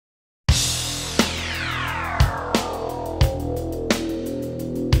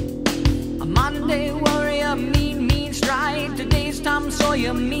for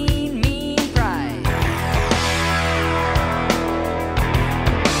your mean, mean pride.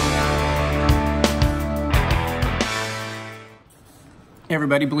 Hey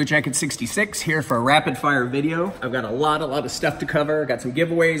everybody, Blue Jacket 66 here for a rapid fire video. I've got a lot of stuff to cover. Got some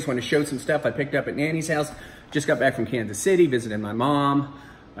giveaways, want to show some stuff I picked up at Nanny's house. Just got back from Kansas City, visiting my mom.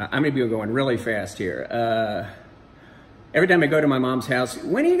 I'm gonna be going really fast here. Every time I go to my mom's house,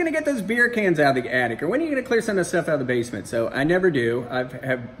 when are you gonna get those beer cans out of the attic? Or when are you gonna clear some of the stuff out of the basement? So I never do.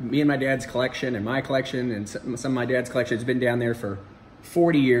 Have me and my dad's collection and my collection and some of my dad's collection has been down there for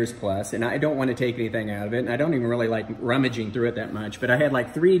 40 years plus, and I don't want to take anything out of it, and I don't even really like rummaging through it that much, but I had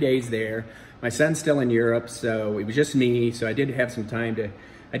like 3 days there. My son's still in Europe, so it was just me, so I did have some time to,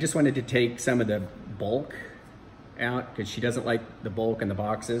 I just wanted to take some of the bulk out, because she doesn't like the bulk in the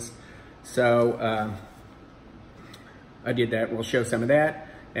boxes. So I did that. We'll show some of that,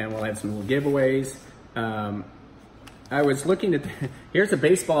 and we'll have some little giveaways. I was looking at, here's a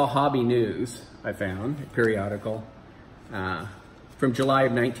baseball hobby news I found, a periodical. From July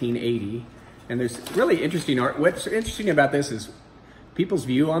of 1980, and there's really interesting art. What's interesting about this is people's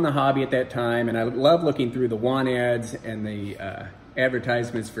view on the hobby at that time, and I love looking through the want ads and the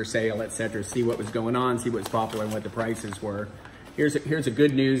advertisements for sale, etc. See what was going on, see what's popular and what the prices were. Here's a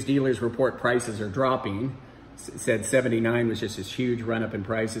good news. Dealers report prices are dropping. It said 79 was just this huge run up in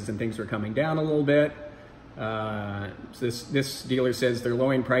prices and things were coming down a little bit. So this dealer says they're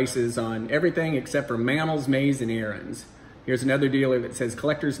lowering prices on everything except for mantles, maize, and errands. Here's another dealer that says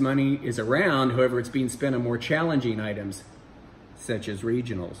collector's money is around, however, it's being spent on more challenging items, such as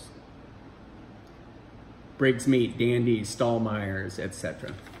regionals. Briggs Meat, Dandies, Stallmeyers,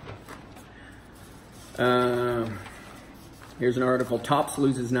 etc. Here's an article, Topps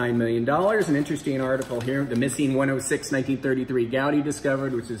loses $9 million. An interesting article here, the missing 106 1933 Gaudi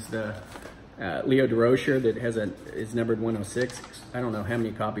discovered, which is the Leo DeRocher that is numbered 106. I don't know how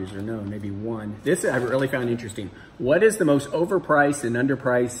many copies are known, maybe one. This I really found interesting. What is the most overpriced and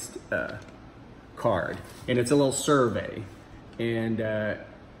underpriced card? And it's a little survey. And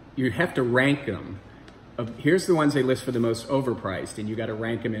you have to rank them. Here's the ones they list for the most overpriced, and you got to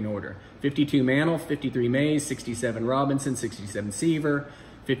rank them in order. 52 Mantle, 53 Mays, 67 Robinson, 67 Seaver,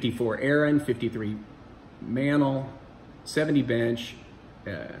 54 Aaron, 53 Mantle, 70 Bench,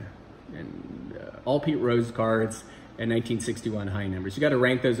 and all Pete Rose cards, and 1961 high numbers. You got to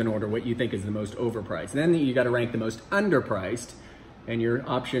rank those in order, what you think is the most overpriced. Then you got to rank the most underpriced, and your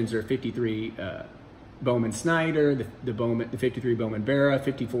options are 53 Bowman Snyder, the 53 Bowman Berra,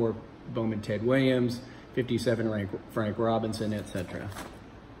 54 Bowman Ted Williams, 57 Frank Robinson, etc.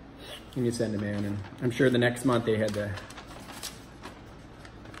 And you send them in, and I'm sure the next month they had the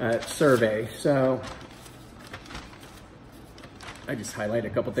survey. So I just highlight a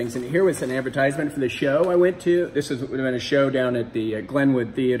couple things. And here was an advertisement for the show I went to. This would have been a show down at the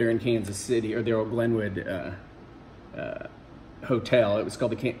Glenwood Theater in Kansas City, or the old Glenwood Hotel. It was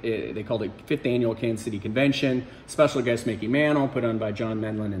called they called it 5th Annual Kansas City Convention. Special guest Mickey Mantle, put on by John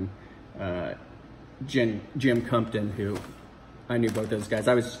Menlin and Jim Compton, who I knew both those guys.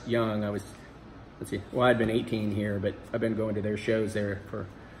 I was young. Let's see, well, I'd been 18 here, but I've been going to their shows there for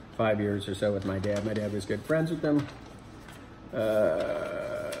 5 years or so with my dad. My dad was good friends with them.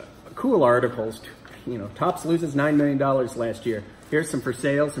 Cool articles, you know, Topps loses $9 million last year. Here's some for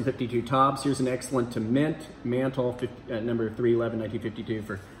sale, some 52 Topps. Here's an excellent to mint, Mantle, number 311, 1952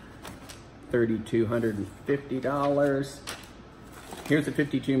 for $3,250. Here's a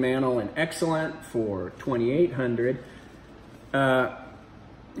 52 Mantle, an excellent for $2,800.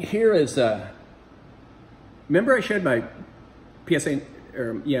 Here is, remember I showed my PSA,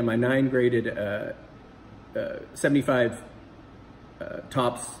 or yeah, my 9 graded 75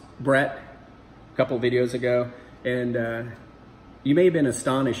 Topps Brett a couple videos ago, and you may have been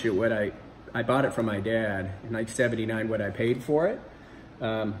astonished at what I bought it from my dad in like '79, what I paid for it.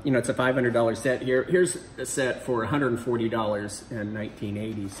 You know, it's a $500 set here. Here's a set for $140 in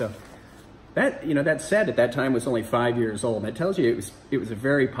 1980. So that, you know, that set at that time was only 5 years old. That tells you it was a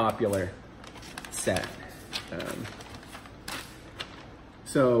very popular set.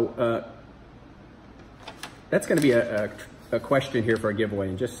 That's going to be a question here for a giveaway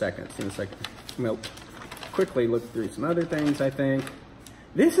in just a second. Seems like I'm going to quickly look through some other things, I think.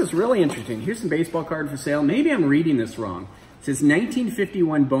 This is really interesting. Here's some baseball card for sale. Maybe I'm reading this wrong. It says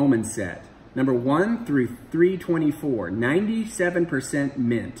 1951 Bowman set, number 1 through 324, 97%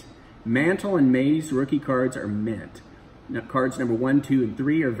 mint. Mantle and Mays rookie cards are mint. Now, cards number 1, 2, and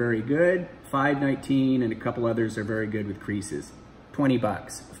 3 are very good. 519 and a couple others are very good with creases. 20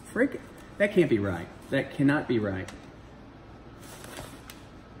 bucks. Frick, that can't be right. That cannot be right.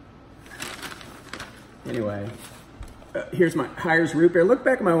 Anyway, Here's my Hires root beer. Look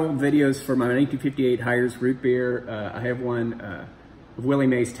back at my old videos for my 1958 Hires root beer. I have one of Willie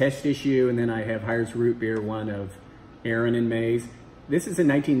Mays test issue, and then I have Hires root beer, one of Aaron and Mays. This is in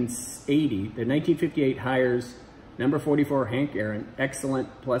 1980, the 1958 Hires number 44 Hank Aaron,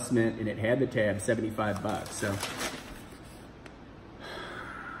 excellent plus mint, and it had the tab, 75 bucks. So,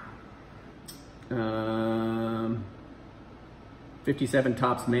 57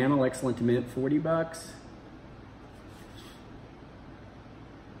 Tops Mantle, excellent to mint, 40 bucks.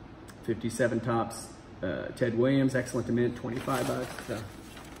 57 Tops Ted Williams, excellent to mint, 25 bucks. So,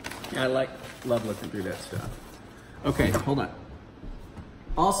 yeah, love looking through that stuff. Okay, hold on.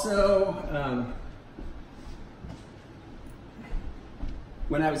 Also,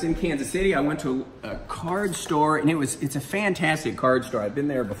 when I was in Kansas City, I went to a card store, and it's a fantastic card store. I've been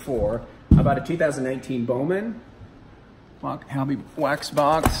there before. I bought a 2019 Bowman Hobby wax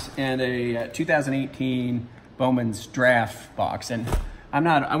box and a 2018 Bowman's draft box, and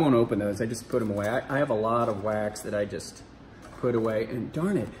I won't open those. I just put them away. I have a lot of wax that I just put away, and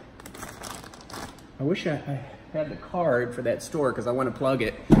darn it, I wish I had the card for that store because I want to plug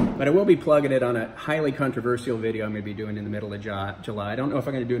it, but I will be plugging it on a highly controversial video I'm going to be doing in the middle of July. I don't know if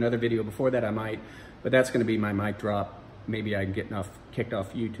I'm going to do another video before that. I might, but that's going to be my mic drop. Maybe I can get kicked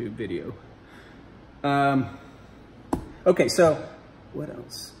off YouTube video. Okay, so what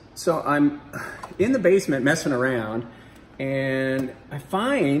else? So I'm in the basement messing around, and I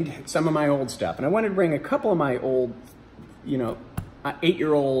find some of my old stuff, and I wanted to bring a couple of my old,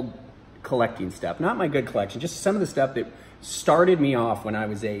 8-year-old collecting stuff. Not my good collection, just some of the stuff that started me off when I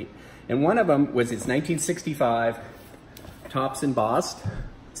was 8. And one of them was its 1965 Tops Embossed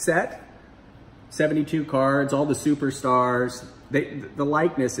set. 72 cards, all the superstars. The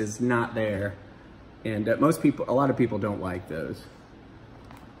likeness is not there. And a lot of people don't like those.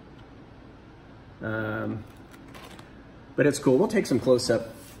 But it's cool. We'll take some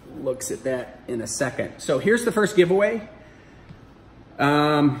close-up looks at that in a second. So here's the first giveaway.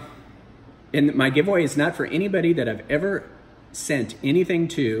 And my giveaway is not for anybody that I've ever sent anything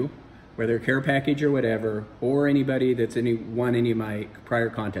to, whether care package or whatever, or anybody that's won any of my prior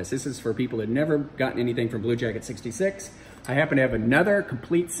contests. This is for people that have never gotten anything from Blue Jacket 66. I happen to have another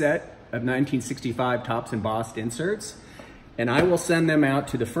complete set of 1965 Tops Embossed inserts, and I will send them out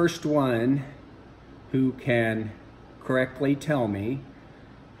to the first one who can correctly tell me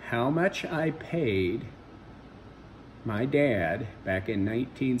how much I paid my dad back in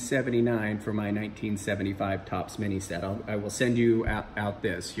 1979 for my 1975 Tops mini set. I will send you out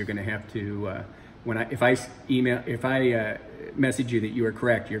this. You're going to have to if I message you that you are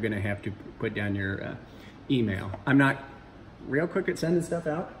correct, you're going to have to put down your email. I'm not real quick at sending stuff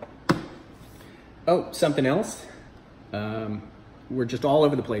out. Oh, something else. We're just all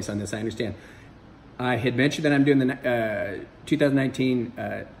over the place on this, I understand. I had mentioned that I'm doing the 2019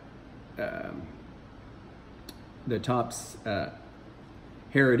 the Tops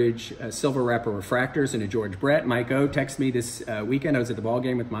Heritage Silver Wrapper Refractors and a George Brett. Mike O texted me this weekend. I was at the ball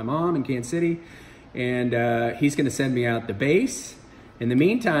game with my mom in Kansas City, and he's going to send me out the base. In the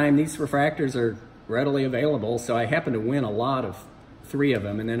meantime, these refractors are readily available, so I happen to win a lot of 3 of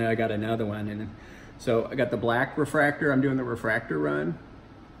them, and then I got another one. And so I got the black refractor. I'm doing the refractor run.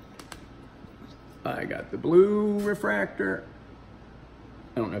 I got the blue refractor.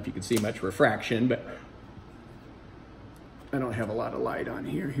 I don't know if you can see much refraction, but I don't have a lot of light on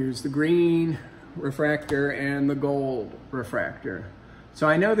here. Here's the green refractor and the gold refractor. So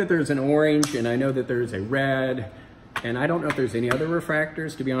I know that there's an orange, and I know that there's a red, and I don't know if there's any other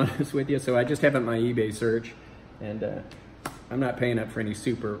refractors, to be honest with you. So I just have it in my eBay search, and I'm not paying up for any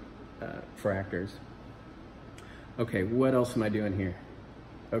super refractors. Okay, what else am I doing here?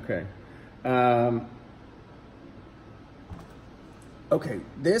 Okay. Okay,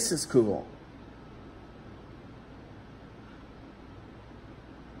 this is cool.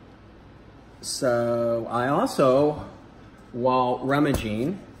 So I also, while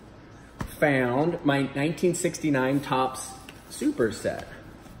rummaging, found my 1969 Tops Super set.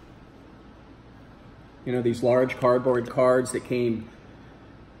 You know, these large cardboard cards that came,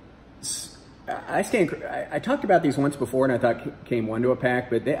 I talked about these once before, and I thought came 1 to a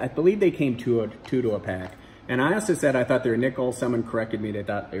pack, but I believe they came 2 to a pack. And I also said I thought they were a nickel. Someone corrected me, they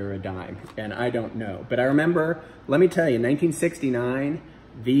thought they were a dime, and I don't know. But I remember, let me tell you, 1969,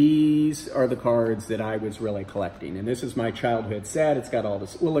 these are the cards that I was really collecting. And this is my childhood set. It's got all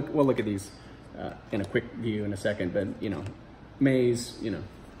this, we'll look at these in a quick view in a second, but you know, Mays, you know,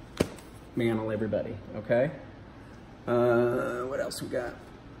 Mantle, everybody, okay? What else we got?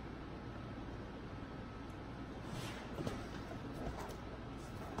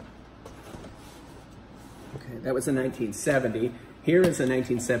 Okay, That was a 1970. Here is a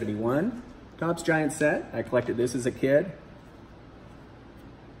 1971 Topps Giant set. I collected this as a kid.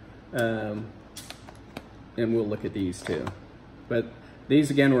 And we'll look at these too. But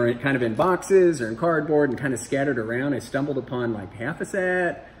these again were kind of in boxes or in cardboard and kind of scattered around. I stumbled upon like half a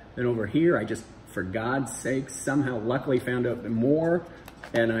set. Then over here, I just, for God's sake, somehow luckily found out more.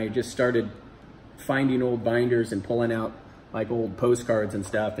 And I just started finding old binders and pulling out like old postcards and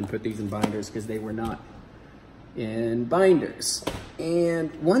stuff and put these in binders because they were not in binders.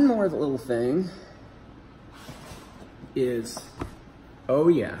 And one more little thing is, oh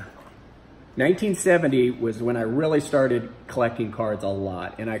yeah, 1970 was when I really started collecting cards a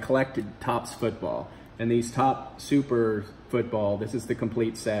lot, and I collected Topps football. And these Topps Super football, this is the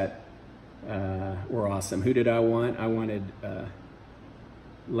complete set, were awesome. Who did I want? I wanted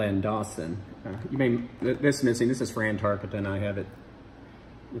Len Dawson. This is missing. This is Fran Tarkenton. I have it.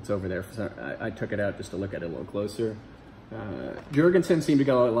 It's over there. I took it out just to look at it a little closer. Jurgensen seemed to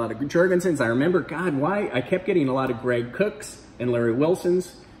get a lot of Jurgensens. I remember, God, why? I kept getting a lot of Greg Cooks and Larry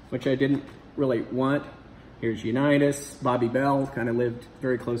Wilsons, which I didn't really want. Here's Unitas. Bobby Bell kind of lived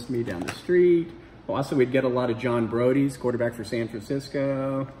very close to me down the street. Also, we'd get a lot of John Brody's, quarterback for San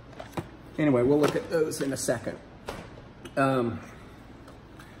Francisco. Anyway, we'll look at those in a second.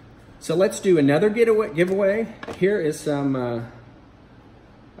 So let's do another giveaway. Here is some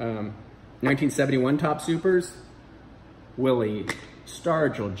 1971 Topps Supers. Willie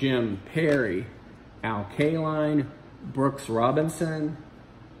Stargell, Jim Perry, Al Kaline, Brooks Robinson,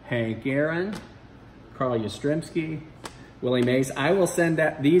 Hank Aaron, Carl Yastrzemski, Willie Mays. I will send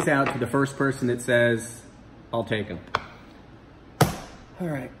these out to the first person that says, I'll take them. All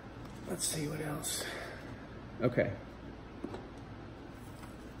right, let's see what else. Okay.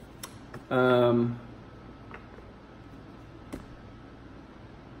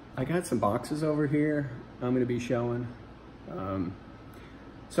 I got some boxes over here I'm gonna be showing.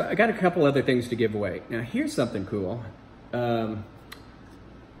 So I got a couple other things to give away. Now here's something cool.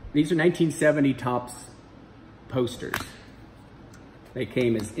 These are 1970 Topps posters. They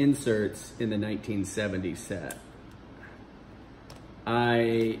came as inserts in the 1970 set.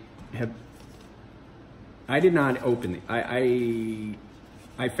 I did not open it.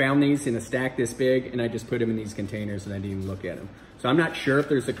 I found these in a stack this big and I just put them in these containers and I didn't even look at them. So I'm not sure if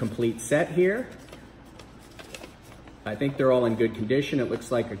there's a complete set here. I think they're all in good condition. It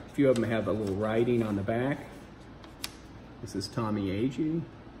looks like a few of them have a little writing on the back. This is Tommy Agee.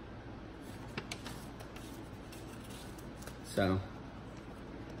 So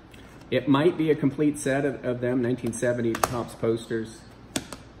it might be a complete set of them, 1970 Topps posters,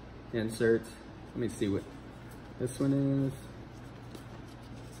 inserts. Let me see what this one is.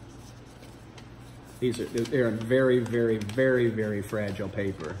 They're in very, very, very, very fragile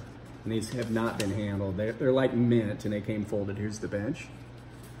paper. And these have not been handled. They're like mint and they came folded. Here's the bench.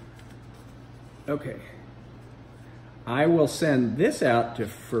 Okay. I will send this out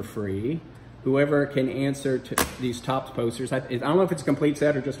for free. Whoever can answer to these Topps posters. I don't know if it's a complete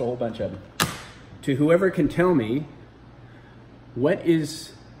set or just a whole bunch of them. To whoever can tell me what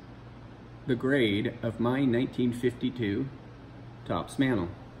is the grade of my 1952 Topps mantle.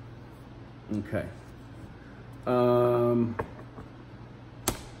 Okay. I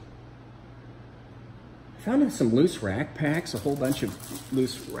found some loose rack packs, a whole bunch of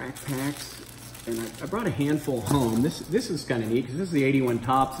loose rack packs, and I brought a handful home. This is kind of neat because this is the 81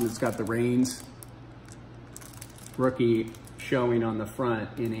 Topps and it's got the Reigns rookie showing on the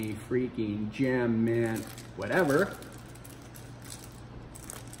front in a freaking gem mint, whatever.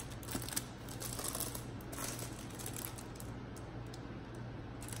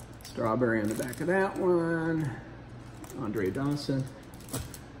 Strawberry on the back of that one. Andre Dawson.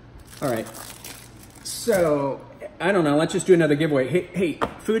 All right. So, I don't know. Let's just do another giveaway. Hey,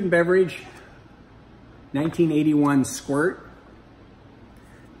 food and beverage, 1981 Squirt.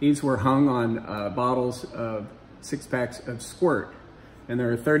 These were hung on bottles of 6-packs of Squirt. And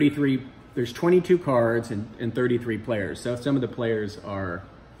there are there's 22 cards and 33 players. So some of the players are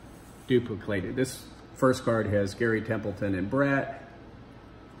duplicated. This first card has Gary Templeton and Brett.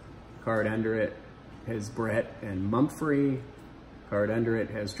 Card under it has Brett and Mumphrey. Card under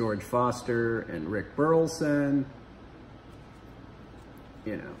it has George Foster and Rick Burleson.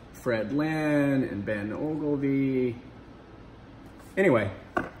 You know, Fred Lynn and Ben Ogilvy. Anyway,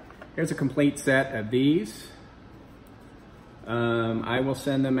 here's a complete set of these. I will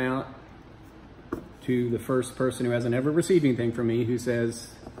send them out to the first person who hasn't ever received anything from me who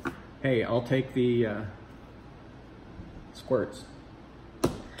says, hey, I'll take the Squirts.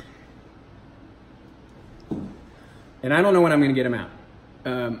 And I don't know when I'm going to get them out.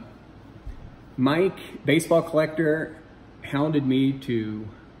 Mike, baseball collector, hounded me to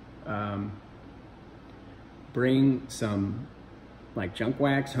bring some like junk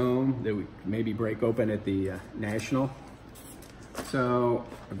wax home that we could maybe break open at the National. So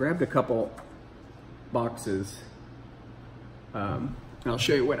I grabbed a couple boxes. I'll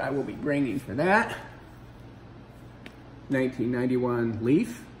show you what I will be bringing for that. 1991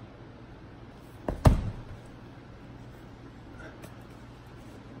 Leaf.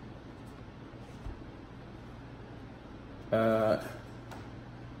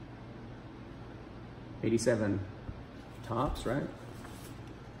 '87 Tops, right?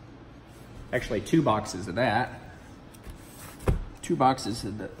 Actually, 2 boxes of that. 2 boxes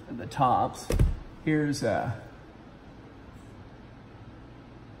of the Tops. Here's oh,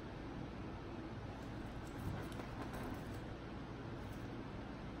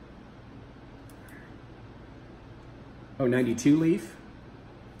 92 Leaf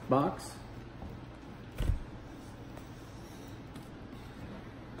box.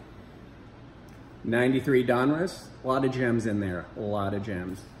 '93 Donruss, a lot of gems in there, a lot of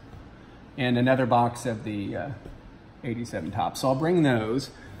gems. And another box of the '87 Tops. So I'll bring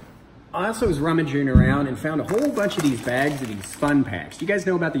those. I also was rummaging around and found a whole bunch of these bags of these fun packs. Do you guys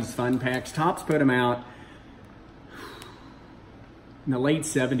know about these fun packs? Topps put them out in the late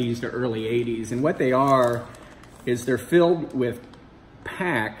 70s to early 80s. And what they are is they're filled with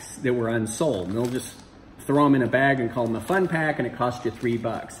packs that were unsold. And they'll just throw them in a bag and call them a fun pack, and it costs you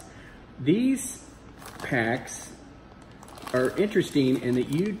 $3. These packs are interesting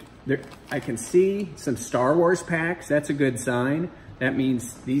in that I can see some Star Wars packs. That's a good sign. That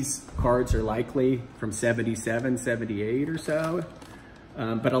means these cards are likely from 77, 78 or so.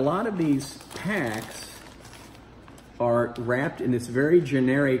 But a lot of these packs are wrapped in this very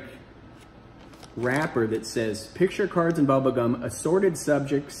generic wrapper that says picture cards and bubblegum, assorted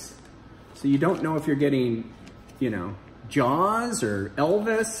subjects. So you don't know if you're getting, you know, Jaws or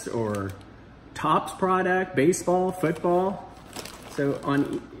Elvis or Topps product, baseball, football. So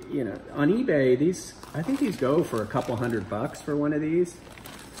on, you know, on eBay, these, I think these go for a couple $100 for one of these.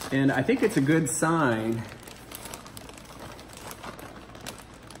 And I think it's a good sign.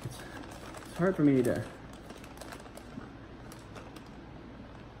 It's hard for me to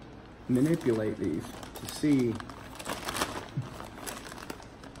manipulate these to see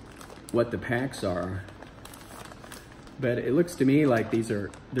what the packs are. But it looks to me like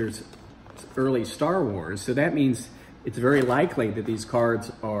there's early Star Wars. So that means it's very likely that these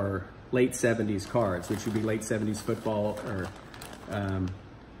cards are late 70s cards, which would be late 70s football or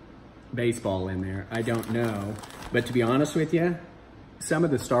baseball in there. I don't know. But to be honest with you, some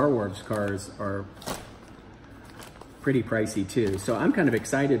of the Star Wars cards are pretty pricey too. So I'm kind of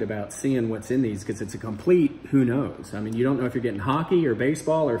excited about seeing what's in these because it's a complete who knows. I mean, you don't know if you're getting hockey or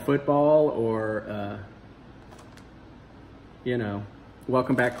baseball or football or, you know,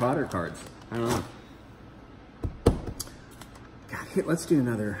 welcome back Cotter cards. I don't know. God, let's do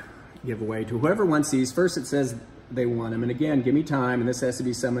another giveaway to whoever wants these. First it says they want them. And again, give me time. And this has to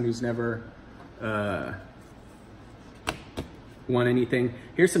be someone who's never won anything.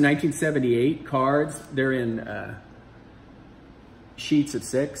 Here's some 1978 cards. They're in sheets of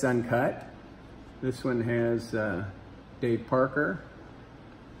 6, uncut. This one has Dave Parker.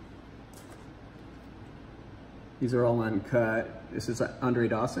 These are all uncut. This is Andre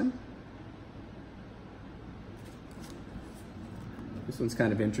Dawson. This one's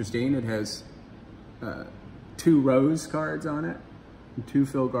kind of interesting. It has 2 Rose cards on it and 2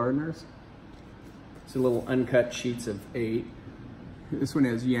 Phil Gardners. It's a little uncut sheets of 8. This one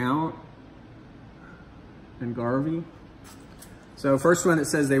has Yount and Garvey. So first one, it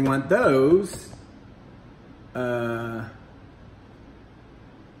says they want those. You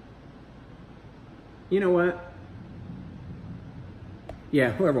know what?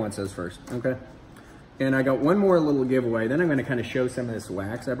 Yeah, whoever wants those first, okay? And I got one more little giveaway. Then I'm gonna kind of show some of this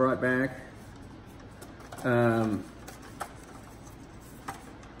wax I brought back.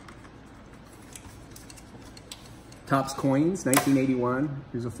 Topps coins, 1981.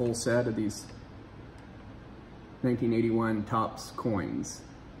 Here's a full set of these 1981 Topps coins.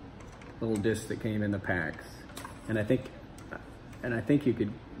 Little discs that came in the packs. And I think you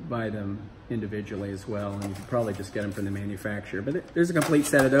could buy them individually as well, and you could probably just get them from the manufacturer. But there's a complete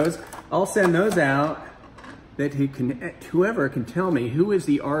set of those. I'll send those out. That whoever can tell me who is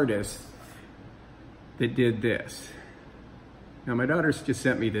the artist that did this. Now my daughter's just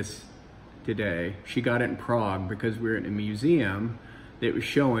sent me this today. She got it in Prague because we were in a museum that was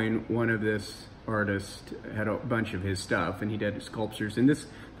showing one of this artist had a bunch of his stuff, and he did sculptures. And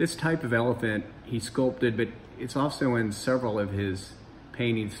this type of elephant he sculpted, but it's also in several of his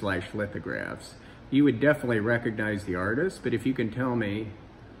paintings / lithographs. You would definitely recognize the artist, but if you can tell me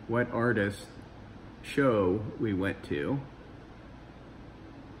what artist show we went to,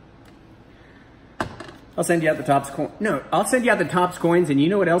 I'll send you out the Topps coin. No, I'll send you out the Topps coins, and you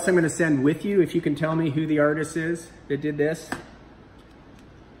know what else I'm going to send with you if you can tell me who the artist is that did this?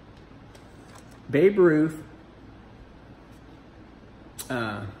 Babe Ruth.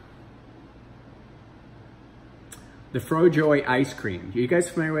 The Frojoy ice cream. Are you guys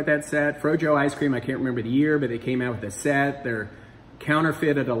familiar with that set? Frojo ice cream, I can't remember the year, but they came out with a set. They're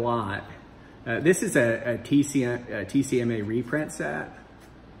counterfeited a lot. This is a TCMA reprint set.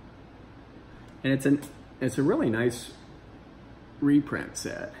 And it's a really nice reprint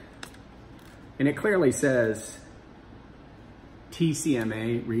set. And it clearly says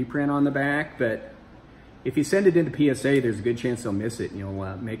TCMA reprint on the back, but if you send it into PSA, there's a good chance they'll miss it and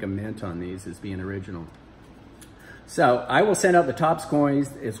you'll make a mint on these as being original. So I will send out the Topps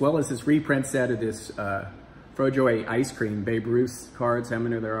coins as well as this reprint set of this Frojoy ice cream Babe Ruth cards. How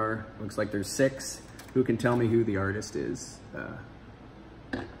many there are? Looks like there's 6. Who can tell me who the artist is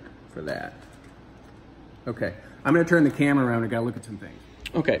for that? Okay, I'm gonna turn the camera around. I gotta look at some things.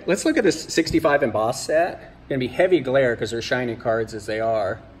 Okay, let's look at this 65 embossed set. Gonna be heavy glare because they're shiny cards as they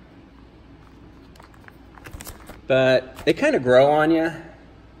are. But they kind of grow on you.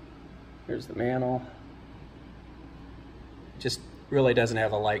 Here's the mantle. Just really doesn't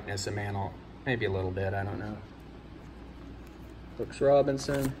have a likeness of mantle. Maybe a little bit, I don't know. Brooks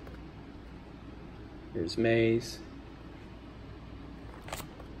Robinson. Here's Mays.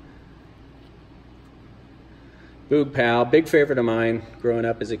 Boog Powell, big favorite of mine growing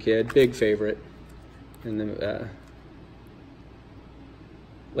up as a kid, big favorite in the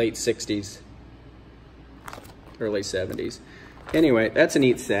late 60s, early 70s. Anyway, that's a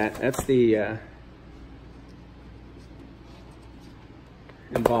neat set. That's the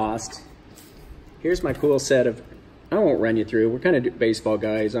embossed. Here's my cool set of, I won't run you through, we're kind of baseball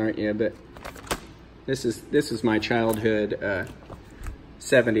guys, aren't you? But this is my childhood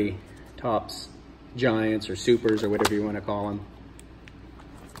 70 Topps Giants or Supers or whatever you want to call them.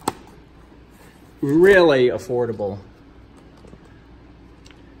 Really affordable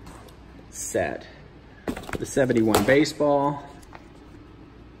set. The 71 baseball.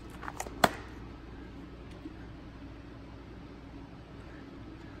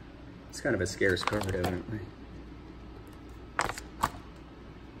 It's kind of a scarce card, evidently.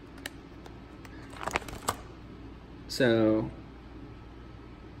 So,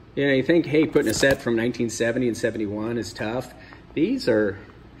 you know, you think, hey, putting a set from 1970 and 71 is tough. These are,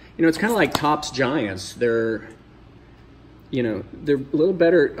 you know, it's kind of like Topps Giants. They're, you know, they're a little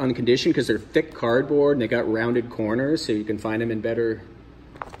better on condition because they're thick cardboard and they got rounded corners, so you can find them in better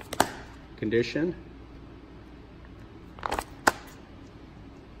condition.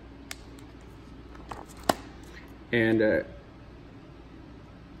 And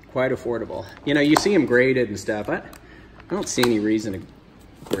quite affordable. You know, you see them graded and stuff. I don't see any reason to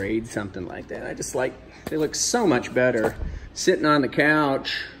grade something like that. I just like, they look so much better sitting on the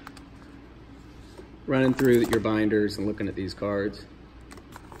couch, running through your binders and looking at these cards.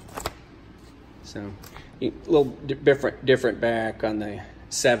 So, a little different back on the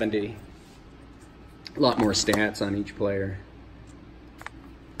 70. A lot more stats on each player.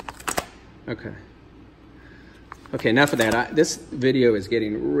 Okay. Okay, enough of that. This video is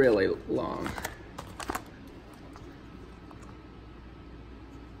getting really long.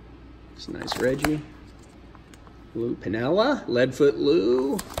 It's a nice Reggie. Lou Piniella, Leadfoot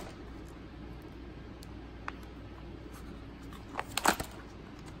Lou.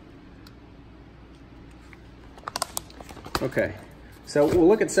 Okay, so we'll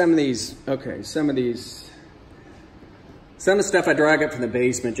look at some of these. Okay, some of the stuff I drag up from the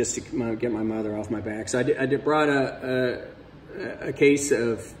basement just to get my mother off my back. So I brought a case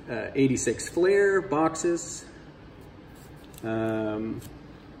of 86 Fleer boxes, 83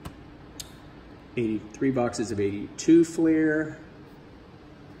 boxes of 82 Fleer.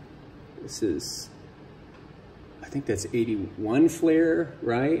 This is, I think that's 81 Fleer,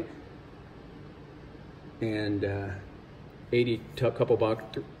 right? And a couple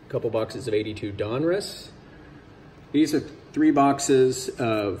boxes of 82 Donruss. These are 3 boxes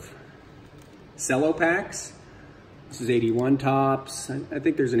of cello packs. This is 81 Topps. I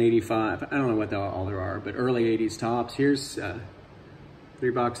think there's an 85. I don't know what all there are, but early 80s Topps. Here's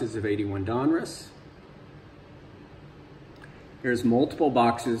 3 boxes of 81 Donruss. Here's multiple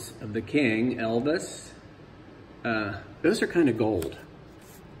boxes of the King, Elvis. Those are kind of gold.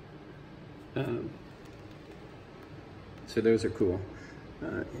 So those are cool.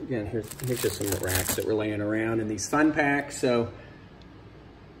 Again, here's just some racks that were laying around in these fun packs. So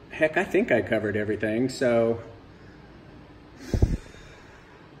heck, I think I covered everything. So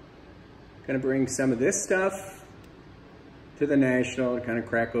gonna bring some of this stuff to the National to kind of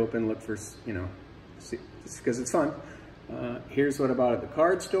crack open, look for, you know, see, just because it's fun. Here's what I bought at the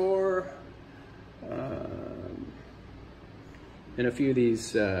card store. And a few of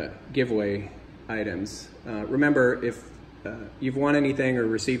these giveaway items. Remember, if you've won anything or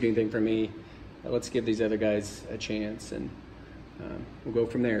received anything from me, let's give these other guys a chance, and we'll go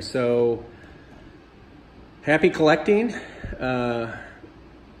from there. So, happy collecting, and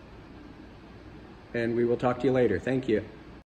we will talk to you later. Thank you.